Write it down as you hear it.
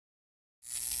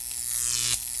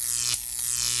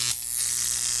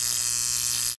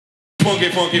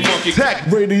Funky tech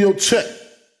radio check.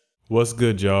 What's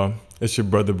good, y'all? It's your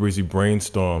brother Breezy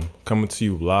Brainstorm coming to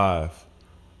you live.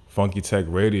 Funky Tech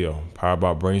Radio, powered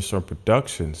by Brainstorm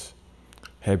Productions.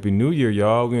 Happy New Year,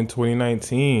 y'all. We're in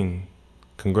 2019.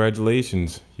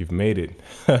 Congratulations, you've made it.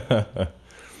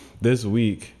 This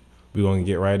week, we're going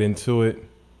to get right into it,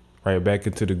 right back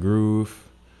into the groove.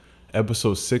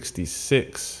 Episode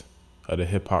 66 of the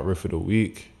Hip Hop Riff of the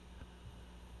Week.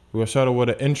 We're going to start out with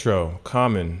an intro,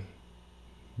 Common,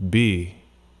 B,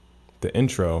 the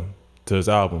intro to his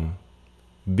album,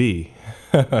 B.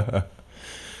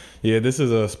 Yeah, this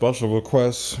is a special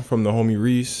request from the homie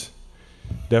Reese.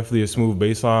 Definitely a smooth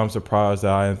bass line. I'm surprised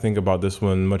that I didn't think about this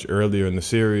one much earlier in the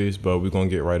series, but we're going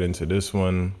to get right into this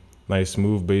one. Nice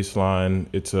smooth bass line.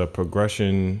 It's a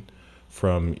progression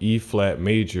from E flat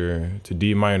major to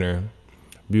D minor.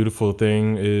 Beautiful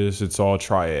thing is it's all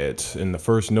triads, and the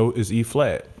first note is E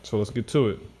flat. So let's get to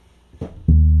it.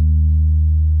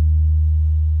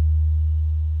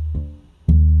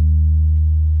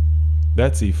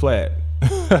 That's E flat.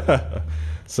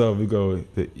 So we go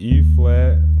the E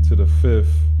flat to the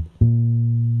fifth,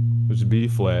 which is B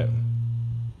flat,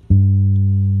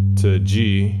 to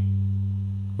G,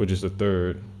 which is the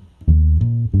third.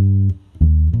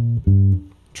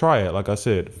 Triad, like I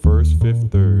said, first,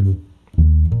 fifth, third.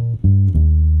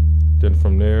 Then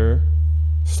from there,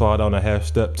 slide down a half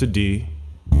step to D.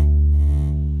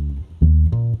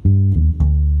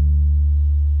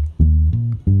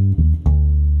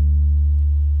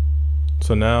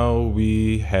 So now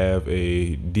we have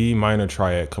a D minor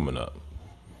triad coming up.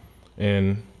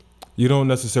 And you don't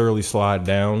necessarily slide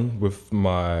down with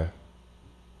my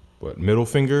middle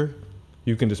finger.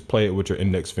 You can just play it with your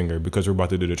index finger because we're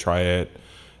about to do the triad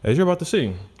as you're about to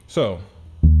sing. So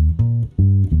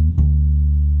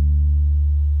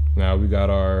now we got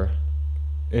our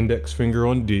index finger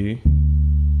on D,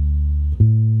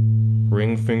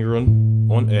 ring finger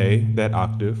on A, that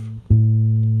octave,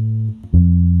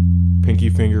 pinky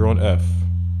finger on F,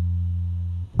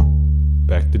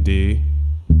 back to D,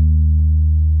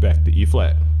 back to E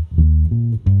flat.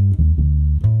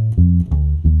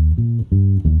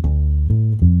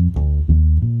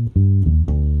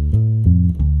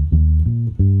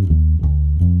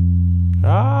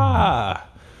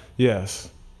 Yes.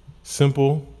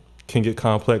 Simple can get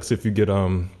complex if you get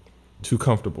too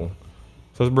comfortable.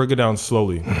 So let's break it down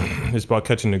slowly. It's about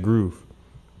catching the groove.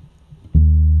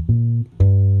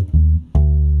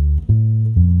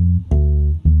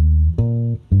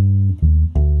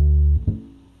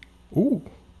 Ooh.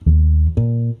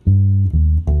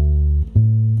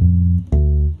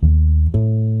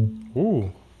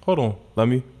 Ooh. Hold on. Let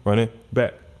me run it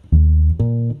back.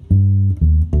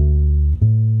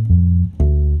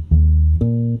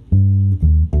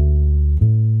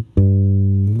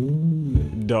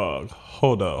 Dog,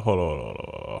 hold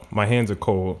up. My hands are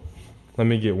cold. Let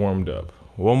me get warmed up.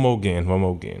 One more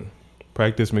again.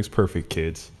 Practice makes perfect,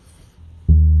 kids.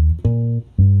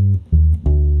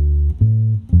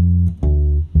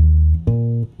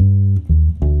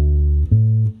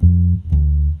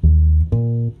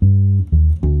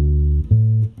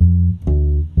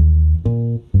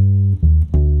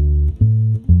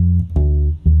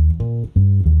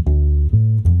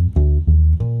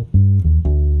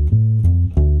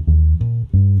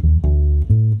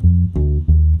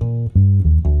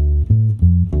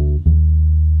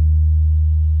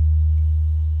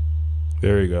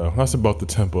 There we go. That's about the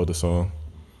tempo of the song.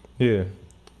 Yeah.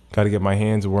 Got to get my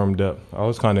hands warmed up. I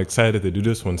was kind of excited to do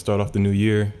this one, start off the new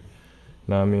year.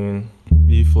 Know what I mean?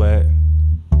 E flat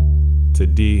to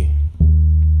D.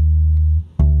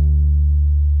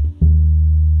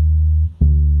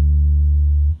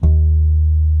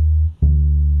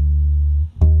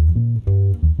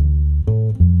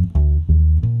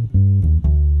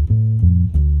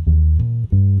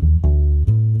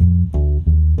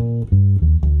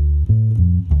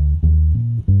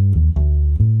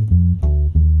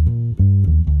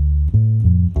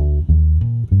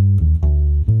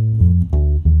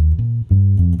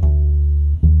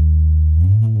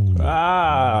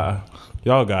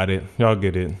 Y'all got it. Y'all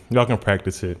get it. Y'all can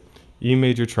practice it. E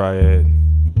major triad,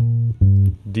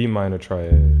 D minor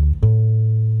triad.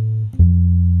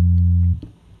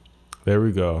 There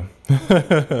we go.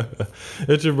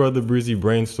 It's your brother Breezy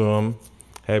Brainstorm.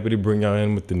 Happy to bring y'all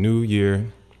in with the new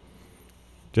year.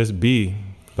 Just be.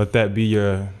 Let that be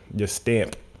your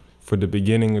stamp for the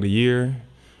beginning of the year.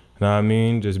 Know what I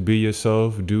mean? Just be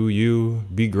yourself. Do you.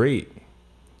 Be great.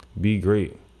 Be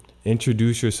great.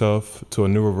 Introduce yourself to a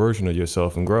newer version of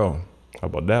yourself and grow. How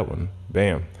about that one?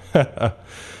 Bam.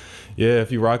 Yeah,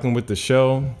 if you're rocking with the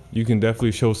show, you can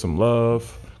definitely show some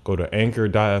love. Go to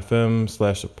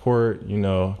anchor.fm/support, you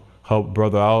know, help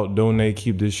brother out, donate,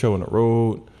 keep this show on the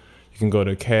road. You can go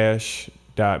to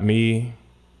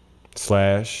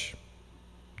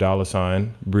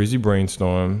cash.me/$Breezy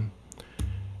Brainstorm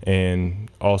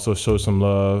and also show some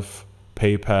love.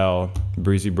 PayPal,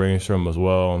 Breezy Brainstorm as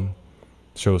well.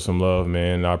 Show some love,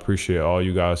 man. I appreciate all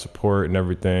you guys' support and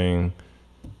everything.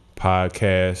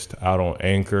 Podcast out on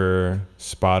Anchor,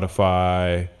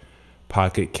 Spotify,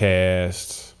 Pocket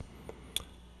Casts,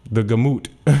 the Gamoot.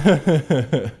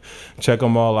 Check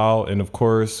them all out. And of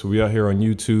course, we are here on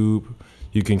YouTube.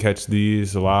 You can catch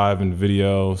these live in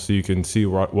video so you can see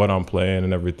what I'm playing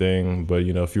and everything. But,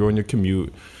 you know, if you're on your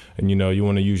commute and, you know, you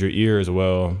want to use your ear as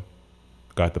well,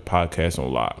 got the podcast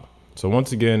on lock. So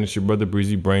once again, it's your brother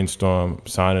Breezy Brainstorm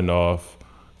signing off.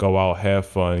 Go out, have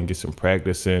fun, get some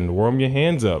practice in, warm your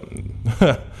hands up.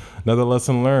 Another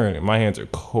lesson learned. My hands are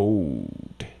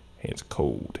cold. Hands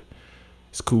cold.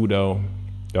 It's cool though.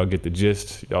 Y'all get the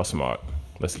gist. Y'all smart.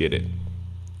 Let's get it.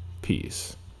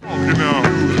 Peace. Talking now,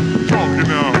 talking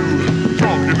now,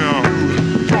 talking now,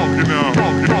 talking now,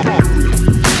 talking now.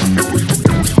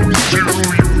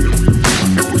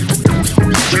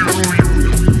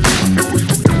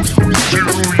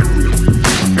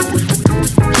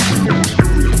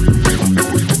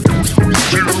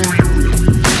 To you.